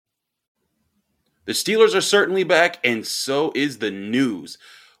The Steelers are certainly back, and so is the news.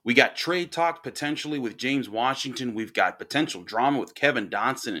 We got trade talk potentially with James Washington. We've got potential drama with Kevin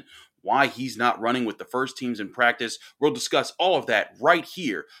Dotson and why he's not running with the first teams in practice. We'll discuss all of that right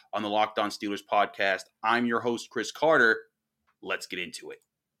here on the Locked On Steelers podcast. I'm your host, Chris Carter. Let's get into it.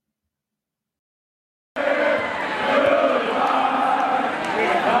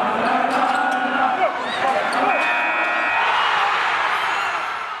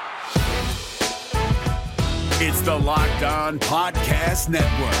 It's the Locked On Podcast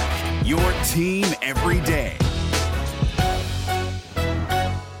Network, your team every day.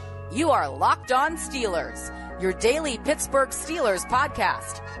 You are Locked On Steelers, your daily Pittsburgh Steelers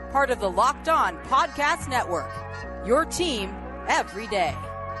podcast, part of the Locked On Podcast Network, your team every day.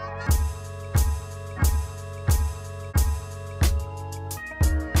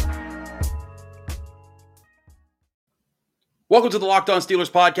 Welcome to the Locked On Steelers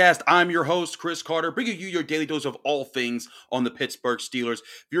podcast. I'm your host, Chris Carter, bringing you your daily dose of all things on the Pittsburgh Steelers.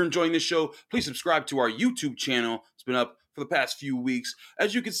 If you're enjoying this show, please subscribe to our YouTube channel. It's been up for the past few weeks.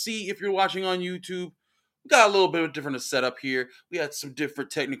 As you can see, if you're watching on YouTube, we got a little bit of different setup here. We had some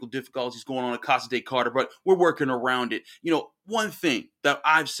different technical difficulties going on at Casa de Carter, but we're working around it. You know, one thing that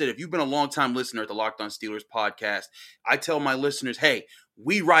I've said, if you've been a long-time listener at the Locked On Steelers podcast, I tell my listeners, hey,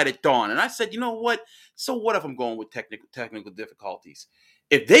 we ride at dawn. And I said, you know what? So what if I'm going with technical difficulties?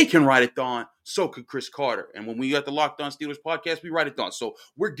 If they can ride at dawn, so could Chris Carter. And when we got the Locked On Steelers podcast, we ride at dawn. So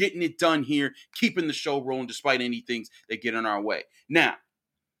we're getting it done here, keeping the show rolling despite any things that get in our way. Now,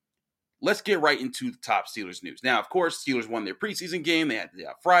 let's get right into the top Steelers news. Now, of course, Steelers won their preseason game. They had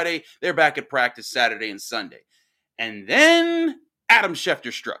Friday. They're back at practice Saturday and Sunday. And then Adam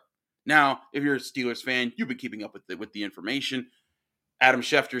Schefter struck. Now, if you're a Steelers fan, you've been keeping up with the information. Adam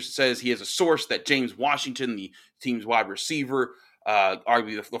Schefter says he has a source that James Washington, the team's wide receiver,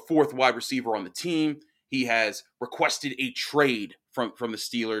 arguably the fourth wide receiver on the team, he has requested a trade from the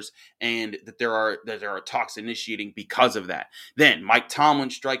Steelers, and that there are talks initiating because of that. Then Mike Tomlin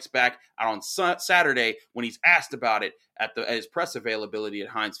strikes back out on Saturday when he's asked about it at his press availability at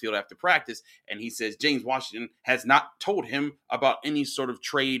Heinz Field after practice, and he says James Washington has not told him about any sort of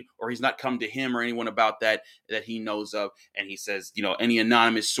trade, or he's not come to him or anyone about that he knows of. And he says, you know, any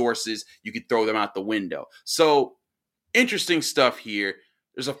anonymous sources, you could throw them out the window. So interesting stuff here.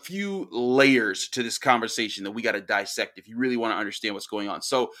 There's a few layers to this conversation that we got to dissect if you really want to understand what's going on.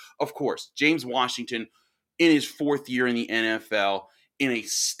 So, of course, James Washington, in his fourth year in the NFL, in a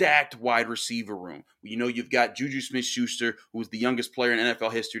stacked wide receiver room. You know, you've got Juju Smith-Schuster, who was the youngest player in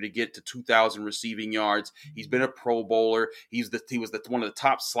NFL history to get to 2,000 receiving yards. He's been a Pro Bowler. He was one of the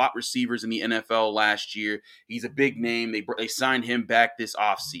top slot receivers in the NFL last year. He's a big name. They signed him back this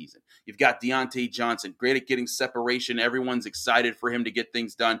offseason. You've got Diontae Johnson, great at getting separation. Everyone's excited for him to get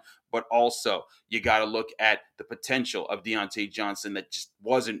things done. But also, you got to look at the potential of Diontae Johnson that just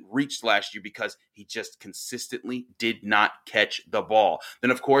wasn't reached last year because he just consistently did not catch the ball.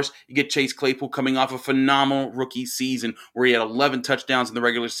 Then, of course, you get Chase Claypool coming off a phenomenal rookie season where he had 11 touchdowns in the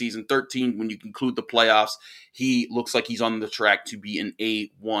regular season, 13 when you conclude the playoffs. He looks like he's on the track to be an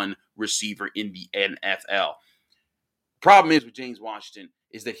A1 receiver in the NFL. Problem is with James Washington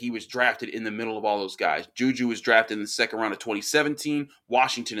is that he was drafted in the middle of all those guys. Juju was drafted in the second round of 2017,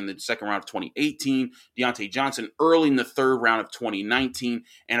 Washington in the second round of 2018, Diontae Johnson early in the third round of 2019,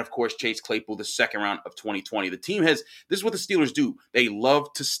 and of course Chase Claypool the second round of 2020. The team this is what the Steelers do. They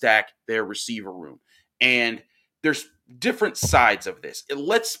love to stack their receiver room. And there's different sides of this.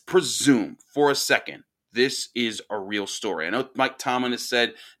 Let's presume for a second this is a real story. I know Mike Tomlin has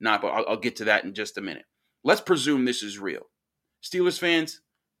said not, but I'll get to that in just a minute. Let's presume this is real. Steelers fans,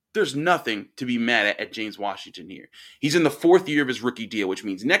 there's nothing to be mad at James Washington here. He's in the fourth year of his rookie deal, which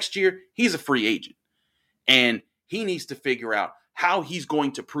means next year he's a free agent. And he needs to figure out how he's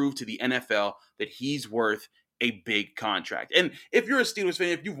going to prove to the NFL that he's worth a big contract. And if you're a Steelers fan,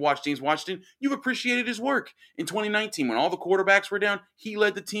 if you've watched James Washington, you've appreciated his work. In 2019, when all the quarterbacks were down, he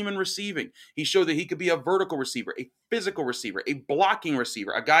led the team in receiving. He showed that he could be a vertical receiver, a physical receiver, a blocking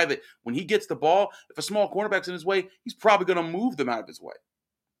receiver, a guy that when he gets the ball, if a small cornerback's in his way, he's probably going to move them out of his way.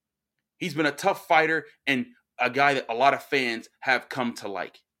 He's been a tough fighter and a guy that a lot of fans have come to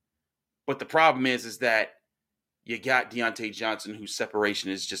like. But the problem is that you got Diontae Johnson, whose separation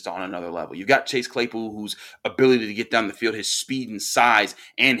is just on another level. You've got Chase Claypool, whose ability to get down the field, his speed and size,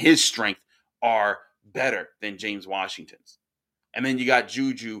 and his strength are better than James Washington's. And then you got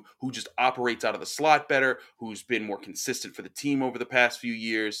Juju, who just operates out of the slot better, who's been more consistent for the team over the past few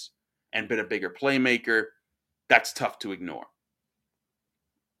years and been a bigger playmaker. That's tough to ignore.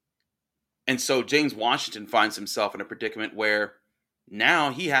 And so James Washington finds himself in a predicament where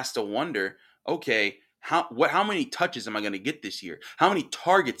now he has to wonder, okay, how many touches am I going to get this year? How many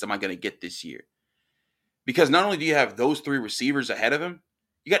targets am I going to get this year? Because not only do you have those three receivers ahead of him,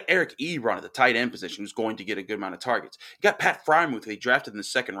 you got Eric Ebron at the tight end position who's going to get a good amount of targets. You got Pat Frymuth, who they drafted in the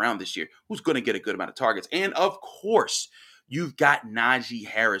second round this year, who's going to get a good amount of targets. And of course, you've got Najee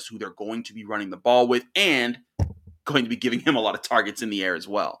Harris, who they're going to be running the ball with and going to be giving him a lot of targets in the air as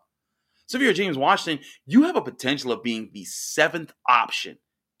well. So if you're James Washington, you have a potential of being the seventh option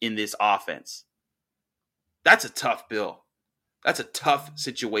in this offense. That's a tough bill. That's a tough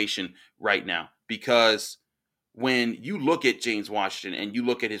situation right now, because when you look at James Washington and you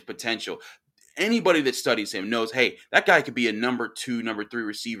look at his potential, anybody that studies him knows, hey, that guy could be a number 2, number 3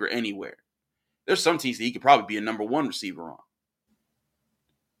 receiver anywhere. There's some teams that he could probably be a number 1 receiver on.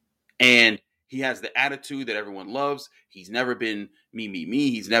 And he has the attitude that everyone loves. He's never been me.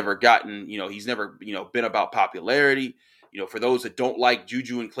 He's never gotten, he's never, been about popularity. For those that don't like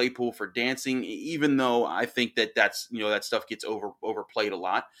Juju and Claypool for dancing, even though I think that's, that stuff gets overplayed a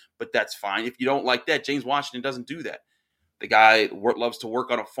lot, but that's fine. If you don't like that, James Washington doesn't do that. The guy loves to work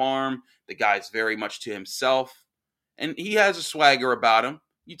on a farm. The guy's very much to himself, and he has a swagger about him.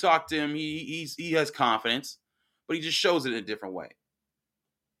 You talk to him, he has confidence, but he just shows it in a different way.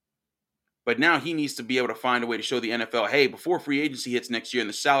 But now he needs to be able to find a way to show the NFL, hey, before free agency hits next year and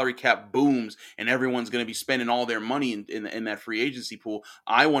the salary cap booms and everyone's going to be spending all their money in that free agency pool,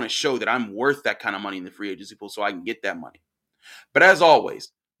 I want to show that I'm worth that kind of money in the free agency pool so I can get that money. But as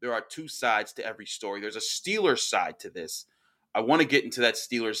always, there are two sides to every story. There's a Steelers side to this. I want to get into that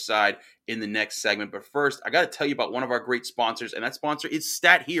Steelers side in the next segment. But first, I got to tell you about one of our great sponsors, and that sponsor is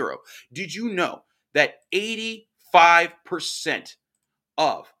Stat Hero. Did you know that 85%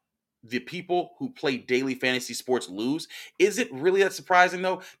 of the people who play daily fantasy sports lose? Is it really that surprising,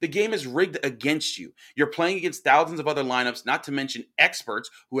 though? The game is rigged against you. You're playing against thousands of other lineups, not to mention experts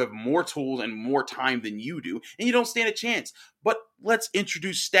who have more tools and more time than you do, and you don't stand a chance. But let's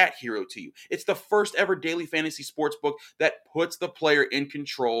introduce Stat Hero to you. It's the first ever daily fantasy sports book that puts the player in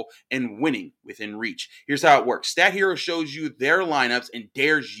control and winning within reach. Here's how it works. Stat Hero shows you their lineups and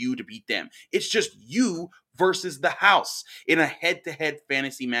dares you to beat them. It's just you versus the house in a head-to-head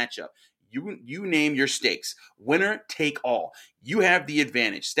fantasy matchup. You name your stakes. Winner take all. You have the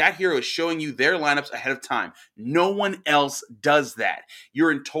advantage. Stat Hero is showing you their lineups ahead of time. No one else does that.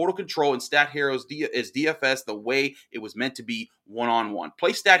 You're in total control, and Stat Hero is DFS the way it was meant to be, one-on-one.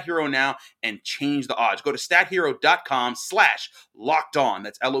 Play Stat Hero now and change the odds. Go to stathero.com/lockedon.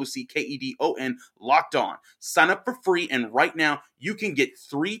 That's LOCKEDON, locked on. Sign up for free, and right now you can get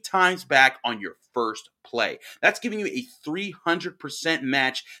 3 times back on your first play. That's giving you a 300%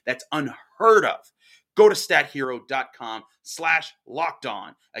 match that's unheard of. Go to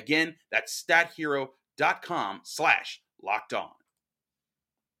stathero.com/lockedon. Again, that's stathero.com/lockedon.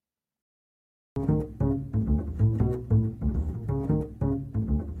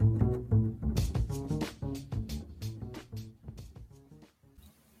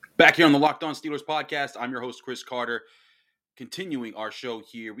 Back here on the Locked On Steelers podcast, I'm your host, Chris Carter. Continuing our show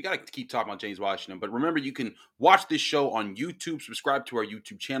here, we got to keep talking about James Washington, but remember, you can watch this show on YouTube, subscribe to our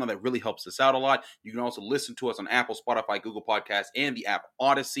YouTube channel. That really helps us out a lot. You can also listen to us on Apple, Spotify, Google Podcasts, and the app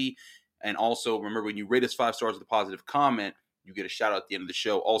Odyssey. And also, remember, when you rate us 5 stars with a positive comment, you get a shout out at the end of the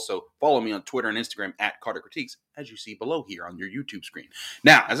show. Also, follow me on Twitter and Instagram at Carter Critiques, as you see below here on your YouTube screen.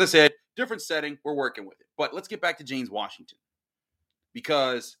 Now, as I said, different setting, we're working with it. But let's get back to James Washington,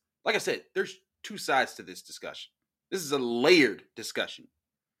 because, like I said, there's 2 sides to this discussion. This is a layered discussion.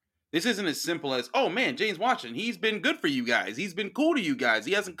 This isn't as simple as, oh man, James Washington, he's been good for you guys. He's been cool to you guys.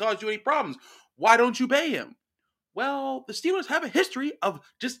 He hasn't caused you any problems. Why don't you pay him? Well, the Steelers have a history of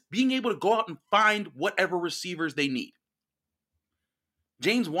just being able to go out and find whatever receivers they need.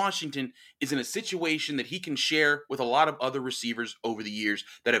 James Washington is in a situation that he can share with a lot of other receivers over the years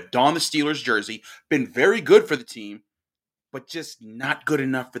that have donned the Steelers jersey, been very good for the team, but just not good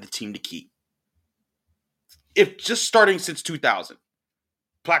enough for the team to keep. If just starting since 2000,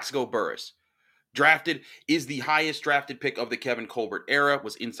 Plaxico Burress, drafted, is the highest drafted pick of the Kevin Colbert era,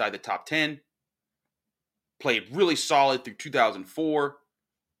 was inside the top 10, played really solid through 2004,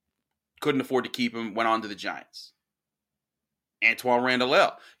 couldn't afford to keep him, went on to the Giants. Antoine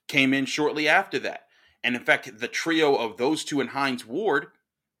Randall came in shortly after that. And in fact, the trio of those two and Hines Ward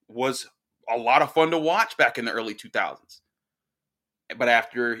was a lot of fun to watch back in the early 2000s. But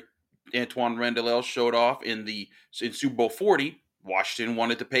after Antoine Randall showed off in Super Bowl 40, Washington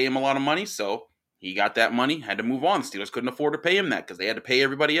wanted to pay him a lot of money, so he got that money, had to move on. The Steelers couldn't afford to pay him that because they had to pay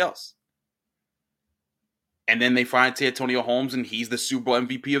everybody else. And then they find Antonio Holmes, and he's the Super Bowl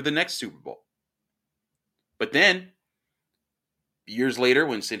MVP of the next Super Bowl. But then years later,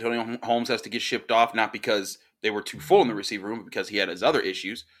 when Santonio Holmes has to get shipped off, not because they were too full in the receiver room, but because he had his other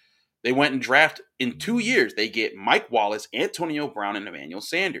issues, they went and draft in 2 years. They get Mike Wallace, Antonio Brown, and Emmanuel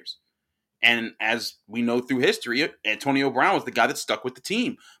Sanders. And as we know through history, Antonio Brown was the guy that stuck with the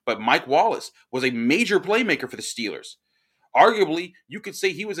team. But Mike Wallace was a major playmaker for the Steelers. Arguably, you could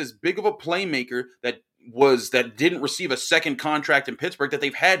say he was as big of a playmaker that didn't receive a second contract in Pittsburgh that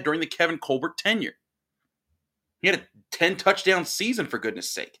they've had during the Kevin Colbert tenure. He had a 10-touchdown season, for goodness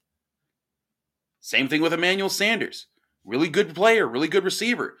sake. Same thing with Emmanuel Sanders. Really good player, really good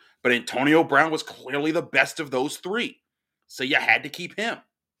receiver. But Antonio Brown was clearly the best of those three. So you had to keep him.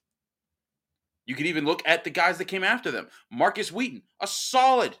 You could even look at the guys that came after them. Marcus Wheaton, a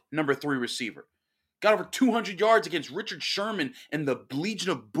solid number 3 receiver. Got over 200 yards against Richard Sherman and the Legion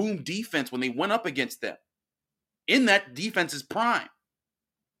of Boom defense when they went up against them. In that defense's prime.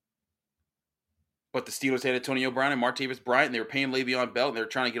 But the Steelers had Antonio Brown and Martavis Bryant, and they were paying Le'Veon Bell, and they were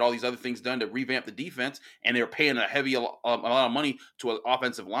trying to get all these other things done to revamp the defense, and they were paying a lot of money to an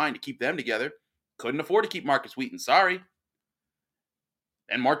offensive line to keep them together. Couldn't afford to keep Marcus Wheaton, sorry.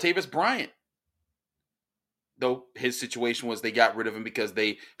 And Martavis Bryant. Though his situation was they got rid of him because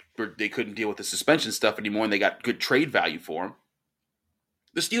they couldn't deal with the suspension stuff anymore, and they got good trade value for him.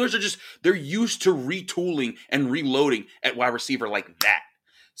 The Steelers they're used to retooling and reloading at wide receiver like that.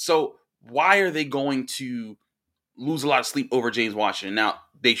 So why are they going to lose a lot of sleep over James Washington? Now,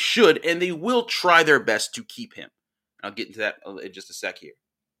 they should, and they will try their best to keep him. I'll get into that in just a sec here.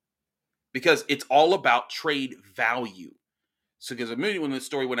 Because it's all about trade value. So, because immediately when the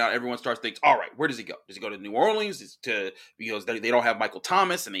story went out, everyone starts thinking, all right, where does he go? Does he go to New Orleans because they don't have Michael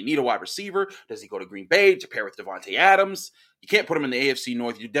Thomas and they need a wide receiver? Does he go to Green Bay to pair with Devontae Adams? You can't put him in the AFC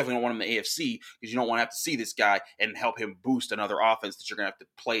North. You definitely don't want him in the AFC because you don't want to have to see this guy and help him boost another offense that you're going to have to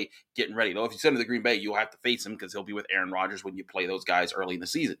play getting ready. Though if you send him to Green Bay, you'll have to face him because he'll be with Aaron Rodgers when you play those guys early in the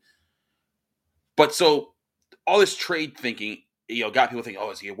season. But so all this trade thinking, got people thinking,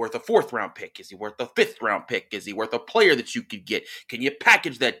 is he worth a 4th-round pick? Is he worth a 5th-round pick? Is he worth a player that you could get? Can you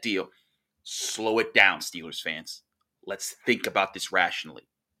package that deal? Slow it down, Steelers fans. Let's think about this rationally.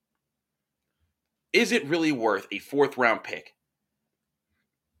 Is it really worth a 4th-round pick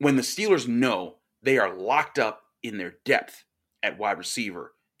when the Steelers know they are locked up in their depth at wide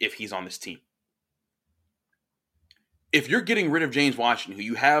receiver if he's on this team? If you're getting rid of James Washington, who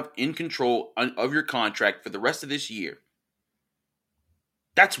you have in control of your contract for the rest of this year,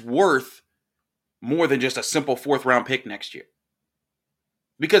 that's worth more than just a simple 4th-round pick next year.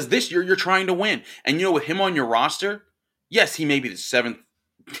 Because this year, you're trying to win. And with him on your roster, yes, he may be the 7th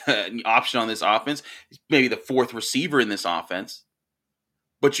option on this offense. Maybe the 4th receiver in this offense.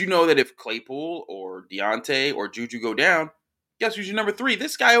 But you know that if Claypool or Deontay or Juju go down, guess who's your number 3?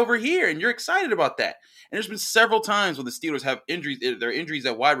 This guy over here. And you're excited about that. And there's been several times when the Steelers have injuries. Their injuries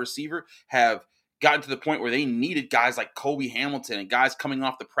at wide receiver have gotten to the point where they needed guys like Kobe Hamilton and guys coming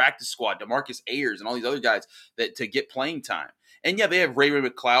off the practice squad, DeMarcus Ayers and all these other guys to get playing time. And yeah, they have Ray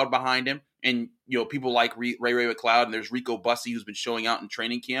McCloud behind him. And, people like Ray McCloud, and there's Rico Bussey who's been showing out in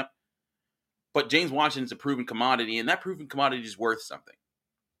training camp. But James Washington's a proven commodity, and that proven commodity is worth something.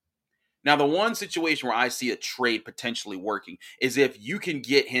 Now, the one situation where I see a trade potentially working is if you can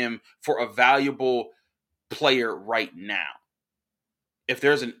get him for a valuable player right now. If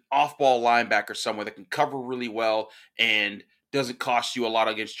there's an off-ball linebacker somewhere that can cover really well and doesn't cost you a lot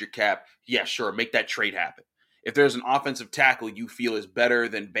against your cap, yeah, sure, make that trade happen. If there's an offensive tackle you feel is better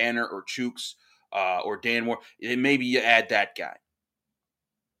than Banner or Chooks or Dan Moore, then maybe you add that guy.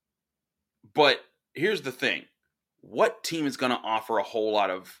 But here's the thing. What team is going to offer a whole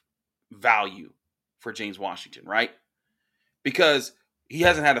lot of value for James Washington, right? Because he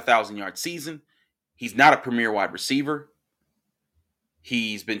hasn't had a 1,000-yard season. He's not a premier wide receiver.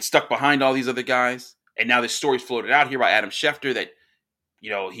 He's been stuck behind all these other guys. And now this story's floated out here by Adam Schefter that,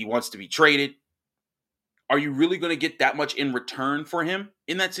 he wants to be traded. Are you really going to get that much in return for him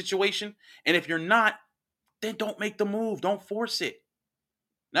in that situation? And if you're not, then don't make the move. Don't force it.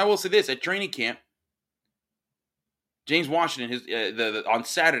 Now, I will say this. At training camp, James Washington, on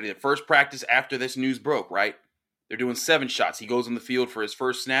Saturday, the first practice after this news broke, right? They're doing 7 shots. He goes on the field for his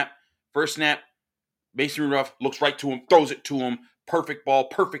first snap. First snap, Mason Rudolph looks right to him, throws it to him. Perfect ball,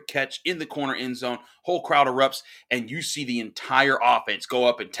 perfect catch in the corner end zone. Whole crowd erupts, and you see the entire offense go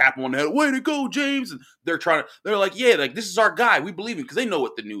up and tap him on the head. Way to go, James! And they're like, yeah, like this is our guy. We believe him because they know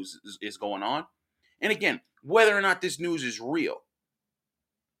what the news is going on. And again, whether or not this news is real,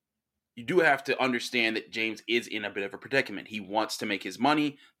 you do have to understand that James is in a bit of a predicament. He wants to make his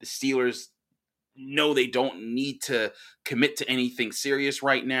money. The Steelers know they don't need to commit to anything serious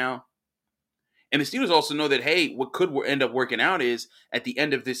right now. And the Steelers also know that, hey, what could end up working out is at the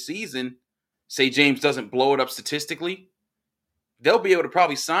end of this season, say James doesn't blow it up statistically, they'll be able to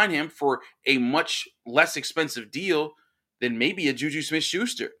probably sign him for a much less expensive deal than maybe a Juju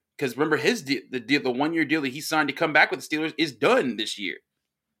Smith-Schuster. Because remember, the 1-year deal that he signed to come back with the Steelers is done this year.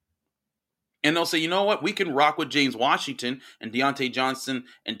 And they'll say, you know what? We can rock with James Washington and Deontay Johnson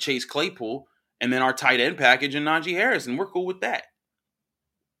and Chase Claypool and then our tight end package and Najee Harris, and we're cool with that.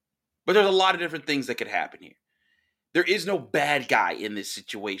 But there's a lot of different things that could happen here. There is no bad guy in this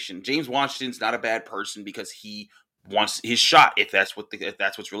situation. James Washington's not a bad person because he wants his shot, if that's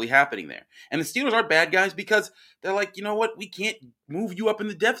what's really happening there. And the Steelers aren't bad guys because they're like, you know what? We can't move you up in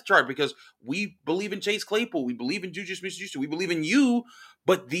the depth chart because we believe in Chase Claypool. We believe in Juju Smith-Schuster. We believe in you.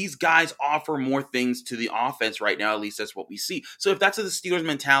 But these guys offer more things to the offense right now. At least that's what we see. So if that's what the Steelers'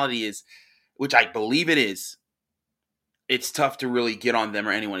 mentality is, which I believe it is, it's tough to really get on them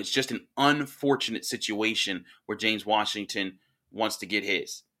or anyone. It's just an unfortunate situation where James Washington wants to get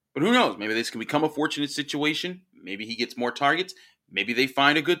his. But who knows? Maybe this can become a fortunate situation. Maybe he gets more targets. Maybe they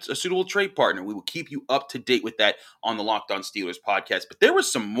find a suitable trade partner. We will keep you up to date with that on the Locked On Steelers podcast. But there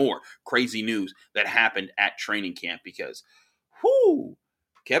was some more crazy news that happened at training camp because,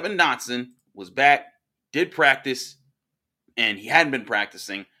 Kevin Dotson was back, did practice, and he hadn't been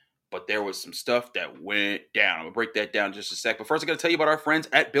practicing. But there was some stuff that went down. I'm going to break that down in just a sec. But first, I got to tell you about our friends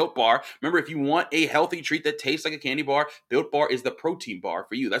at Built Bar. Remember, if you want a healthy treat that tastes like a candy bar, Built Bar is the protein bar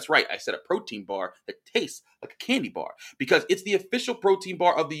for you. That's right. I said a protein bar that tastes like a candy bar because it's the official protein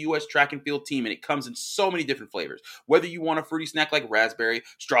bar of the U.S. track and field team, and it comes in so many different flavors. Whether you want a fruity snack like raspberry,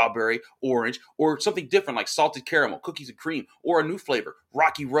 strawberry, orange, or something different like salted caramel, cookies and cream, or a new flavor,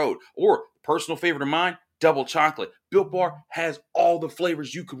 Rocky Road, or personal favorite of mine, double chocolate. Built Bar has all the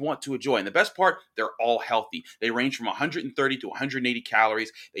flavors you could want to enjoy. And the best part, they're all healthy. They range from 130 to 180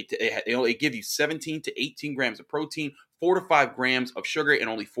 calories. They give you 17 to 18 grams of protein, 4 to 5 grams of sugar, and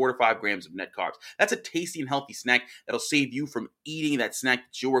only 4 to 5 grams of net carbs. That's a tasty and healthy snack that'll save you from eating that snack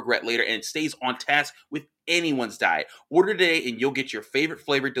that you'll regret later, and it stays on task with anyone's diet. Order today and you'll get your favorite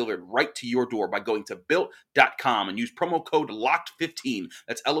flavor delivered right to your door by going to built.com and use promo code LOCKED15.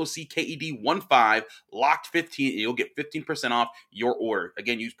 That's LOCKED15, LOCKED15, and you'll get 15% off your order.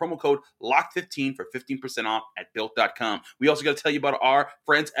 Again, use promo code LOCKED15 for 15% off at built.com. We also got to tell you about our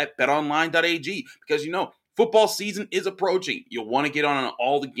friends at betonline.ag because football season is approaching. You'll want to get on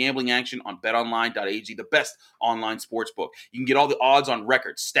all the gambling action on betonline.ag, the best online sports book. You can get all the odds on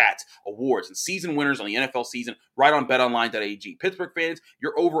records, stats, awards, and season winners on the NFL season right on betonline.ag. Pittsburgh fans,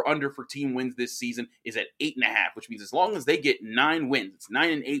 your over-under for team wins this season is at 8.5, which means as long as they get 9 wins, it's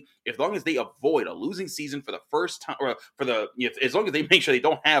 9-8. As long as they avoid a losing season for the first time, or as long as they make sure they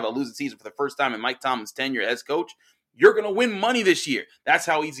don't have a losing season for the first time in Mike Tomlin's tenure as coach, you're going to win money this year. That's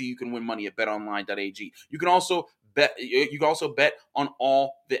how easy you can win money at betonline.ag. You can also bet on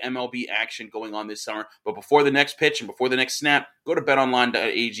all the MLB action going on this summer. But before the next pitch and before the next snap, go to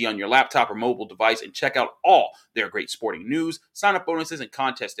betonline.ag on your laptop or mobile device and check out all their great sporting news, sign-up bonuses, and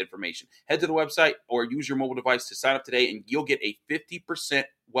contest information. Head to the website or use your mobile device to sign up today, and you'll get a 50%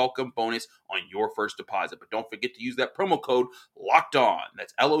 welcome bonus on your first deposit. But don't forget to use that promo code Locked On.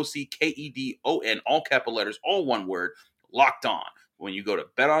 That's LOCKEDON, all capital letters, all one word, Locked On, when you go to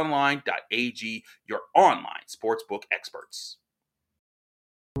betonline.ag, your online sportsbook experts.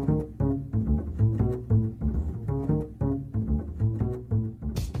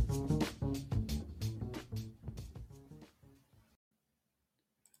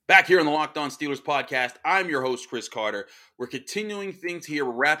 Back here on the Locked On Steelers podcast, I'm your host, Chris Carter. We're continuing things here.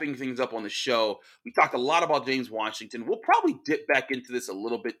 We're wrapping things up on the show. We talked a lot about James Washington. We'll probably dip back into this a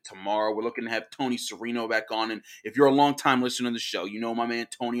little bit tomorrow. We're looking to have Tony Serino back on. And if you're a longtime listener to the show, you know my man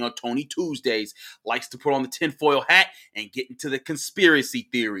Tony on Tony Tuesdays likes to put on the tinfoil hat and get into the conspiracy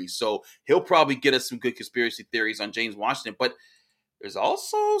theories. So he'll probably get us some good conspiracy theories on James Washington. But there's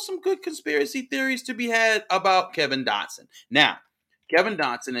also some good conspiracy theories to be had about Kevin Dotson. Now, Kevin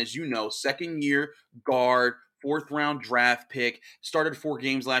Dotson, as you know, second-year guard, fourth-round draft pick, started 4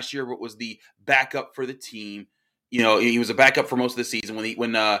 games last year, but was the backup for the team. He was a backup for most of the season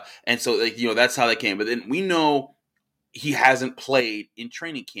and so that's how they came. But then we know he hasn't played in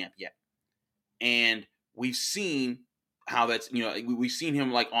training camp yet, and we've seen how that's, we've seen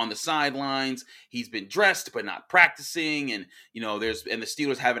him like on the sidelines. He's been dressed but not practicing, and the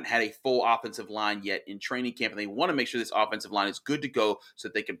Steelers haven't had a full offensive line yet in training camp, and they want to make sure this offensive line is good to go so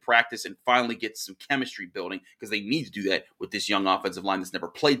that they can practice and finally get some chemistry building, because they need to do that with this young offensive line that's never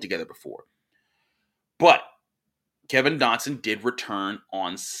played together before. But Kevin Dotson did return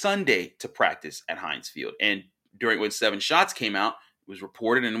on Sunday to practice at Heinz Field, and when 7 shots came out, it was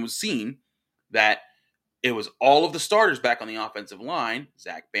reported and it was seen that it was all of the starters back on the offensive line.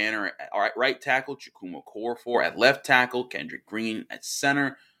 Zach Banner at right tackle, Chukwuma Okorafor at left tackle, Kendrick Green at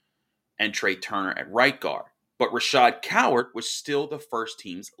center, and Trey Turner at right guard. But Rashad Coward was still the first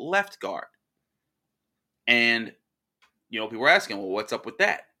team's left guard. And, people were asking, well, what's up with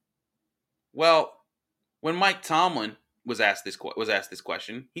that? Well, when Mike Tomlin was asked this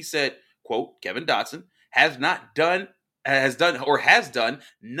question, he said, quote, Kevin Dotson has done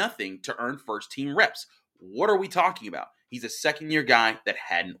nothing to earn first team reps. What are we talking about? He's a second-year guy that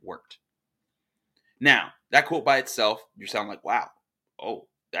hadn't worked. Now, that quote by itself, you sound like, wow, oh,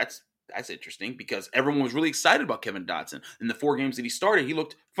 that's interesting, because everyone was really excited about Kevin Dotson. In the 4 games that he started, he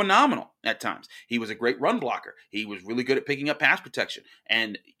looked phenomenal at times. He was a great run blocker. He was really good at picking up pass protection.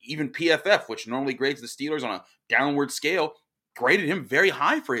 And even PFF, which normally grades the Steelers on a downward scale, graded him very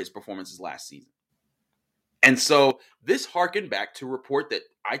high for his performances last season. And so this harkened back to a report that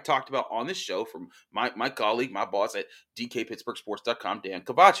I talked about on this show from my colleague, my boss at DKPittsburghSports.com, Dan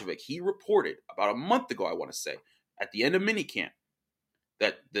Kovacevic. He reported about a month ago, I want to say, at the end of minicamp,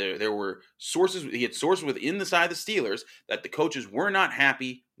 that there were sources, he had sources within the side of the Steelers that the coaches were not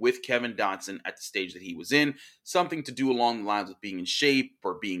happy with Kevin Dotson at the stage that he was in, something to do along the lines of being in shape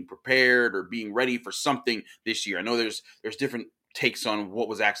or being prepared or being ready for something this year. I know there's different takes on what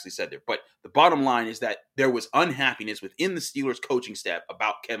was actually said there, but the bottom line is that there was unhappiness within the Steelers coaching staff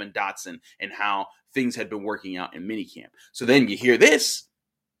about Kevin Dotson and how things had been working out in minicamp. So then you hear this,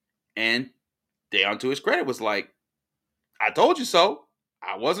 and Deion, to his credit, was like, I told you so.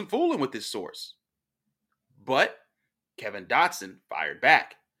 I wasn't fooling with this source. But Kevin Dotson fired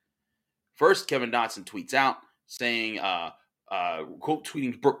back. First, Kevin Dotson tweets out saying, quote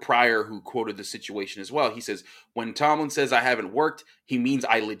tweeting Brooke Pryor, who quoted the situation as well. He says, when Tomlin says I haven't worked, he means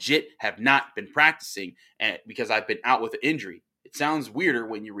I legit have not been practicing because I've been out with an injury. It sounds weirder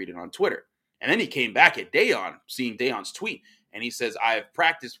when you read it on Twitter. And then he came back at Deion, seeing Deion's tweet, and he says, I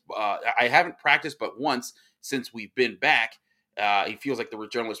haven't practiced but once since we've been back. He feels like the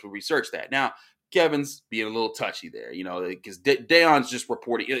journalist would research that. Now, Kevin's being a little touchy there, because Deion's just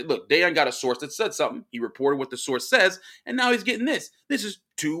reporting. Look, Deion got a source that said something. He reported what the source says, and now he's getting this. This is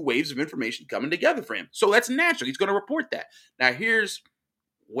 2 waves of information coming together for him. So that's natural. He's going to report that. Now, here's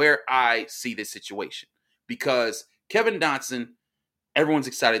where I see this situation. Because Kevin Dotson, everyone's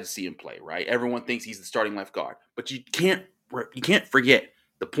excited to see him play, right? Everyone thinks he's the starting left guard. But you can't forget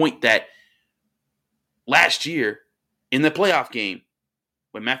the point that last year, in the playoff game,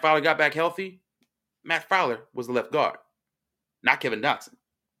 when Matt Fowler got back healthy, Matt Fowler was the left guard, not Kevin Dotson.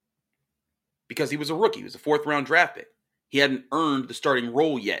 Because he was a rookie. He was a 4th-round draft pick. He hadn't earned the starting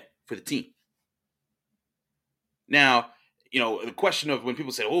role yet for the team. Now, the question of when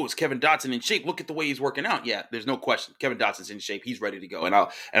people say, oh, is Kevin Dotson in shape? Look at the way he's working out. Yeah, there's no question. Kevin Dotson's in shape. He's ready to go. And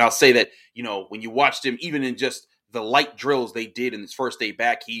I'll say that, when you watched him, even in just the light drills they did in his first day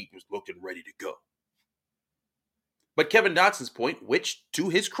back, he was looking ready to go. But Kevin Dotson's point, which to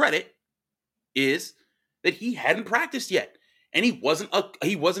his credit, is that he hadn't practiced yet. And he wasn't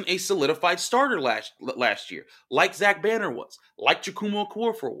a solidified starter last year, like Zach Banner was, like Chukwuma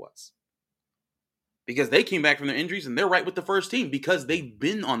Okorafor was. Because they came back from their injuries and they're right with the first team because they've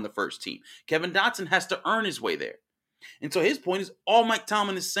been on the first team. Kevin Dotson has to earn his way there. And so his point is, all Mike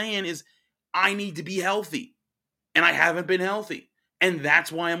Tomlin is saying is, I need to be healthy. And I haven't been healthy. And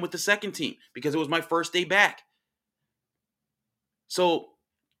that's why I'm with the second team, because it was my first day back. So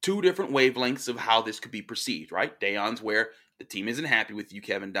 2 different wavelengths of how this could be perceived, right? Deion's where the team isn't happy with you,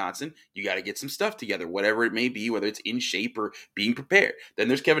 Kevin Dotson. You got to get some stuff together, whatever it may be, whether it's in shape or being prepared. Then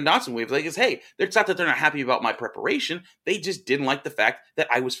there's Kevin Dotson wavelength is, hey, it's not that they're not happy about my preparation. They just didn't like the fact that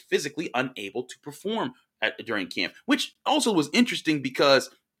I was physically unable to perform during camp, which also was interesting because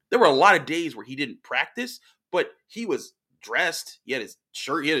there were a lot of days where he didn't practice, but he was dressed. He had his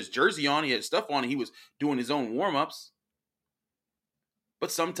shirt, he had his jersey on, he had his stuff on, and he was doing his own warm-ups.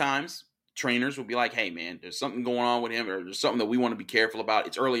 But sometimes trainers will be like, hey, man, there's something going on with him, or there's something that we want to be careful about.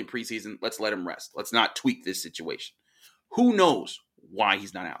 It's early in preseason. Let's let him rest. Let's not tweak this situation. Who knows why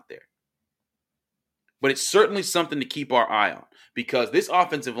he's not out there? But it's certainly something to keep our eye on, because this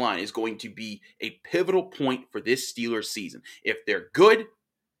offensive line is going to be a pivotal point for this Steelers season. If they're good,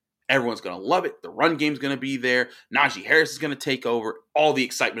 everyone's going to love it. The run game's going to be there. Najee Harris is going to take over. All the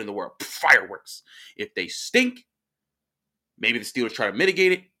excitement in the world. Fireworks. If they stink, maybe the Steelers try to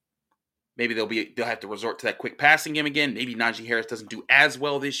mitigate it. Maybe they'll have to resort to that quick passing game again. Maybe Najee Harris doesn't do as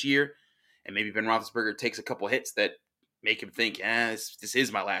well this year. And maybe Ben Roethlisberger takes a couple hits that make him think, this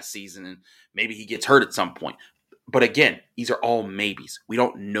is my last season. And maybe he gets hurt at some point. But again, these are all maybes. We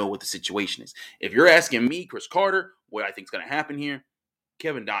don't know what the situation is. If you're asking me, Chris Carter, what I think is going to happen here,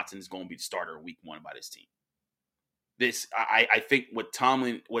 Kevin Dotson is going to be the starter week 1 by this team. I think what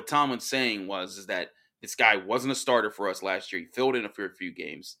Tomlin's saying is that this guy wasn't a starter for us last year. He filled in for a few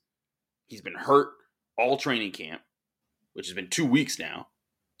games. He's been hurt all training camp, which has been 2 weeks now.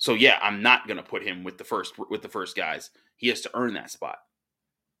 So yeah, I'm not going to put him with the first guys. He has to earn that spot.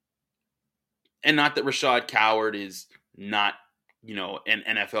 And not that Rashad Coward is not, an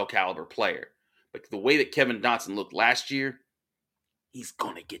NFL caliber player. But the way that Kevin Dotson looked last year, he's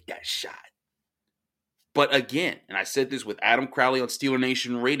going to get that shot. But again, and I said this with Adam Crowley on Steeler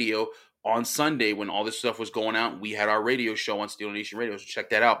Nation Radio on Sunday when all this stuff was going out. We had our radio show on Steeler Nation Radio, so check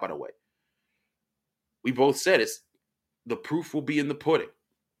that out, by the way. We both said the proof will be in the pudding.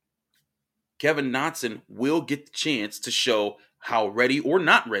 Kevin Dotson will get the chance to show how ready or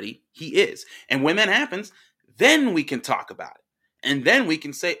not ready he is. And when that happens, then we can talk about it. And then we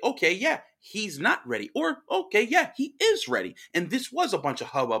can say, okay, yeah, he's not ready. Or, okay, yeah, he is ready. And this was a bunch of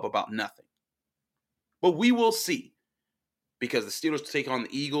hubbub about nothing. But we will see, because the Steelers take on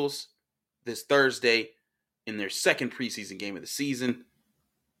the Eagles this Thursday in their second preseason game of the season.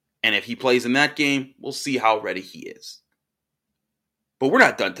 And if he plays in that game, we'll see how ready he is. But we're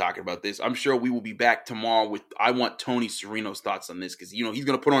not done talking about this. I'm sure we will be back tomorrow I want Tony Serino's thoughts on this because, he's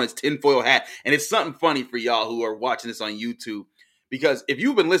going to put on his tinfoil hat. And it's something funny for y'all who are watching this on YouTube. Because if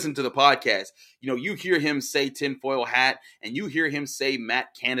you've been listening to the podcast, you hear him say tinfoil hat and you hear him say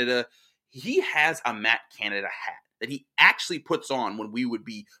Matt Canada. He has a Matt Canada hat that he actually puts on when we would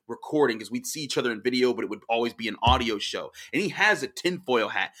be recording because we'd see each other in video, but it would always be an audio show. And he has a tinfoil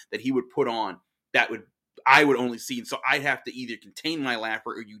hat that he would put on I would only see. And so I'd have to either contain my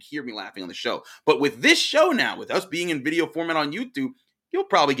laughter or you'd hear me laughing on the show. But with this show now, with us being in video format on YouTube, you'll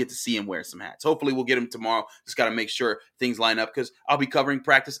probably get to see him wear some hats. Hopefully we'll get him tomorrow. Just got to make sure things line up because I'll be covering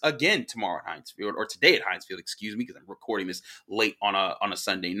practice again tomorrow at Heinz Field, or today at Heinz Field, excuse me, because I'm recording this late on a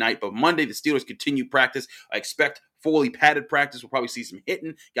Sunday night. But Monday, the Steelers continue practice. I expect fully padded practice. We'll probably see some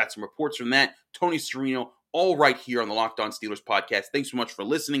hitting. Got some reports from that. Tony Serino, all right here on the Locked On Steelers podcast. Thanks so much for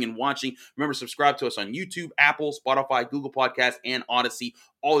listening and watching. Remember, subscribe to us on YouTube, Apple, Spotify, Google Podcasts, and Odyssey.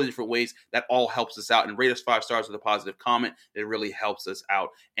 All the different ways. That all helps us out. And rate us 5 stars with a positive comment. It really helps us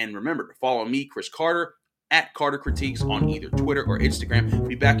out. And remember to follow me, Chris Carter, at Carter Critiques on either Twitter or Instagram. We'll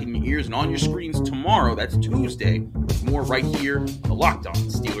be back in your ears and on your screens tomorrow. That's Tuesday. More right here, the Locked On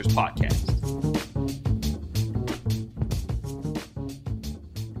Steelers podcast.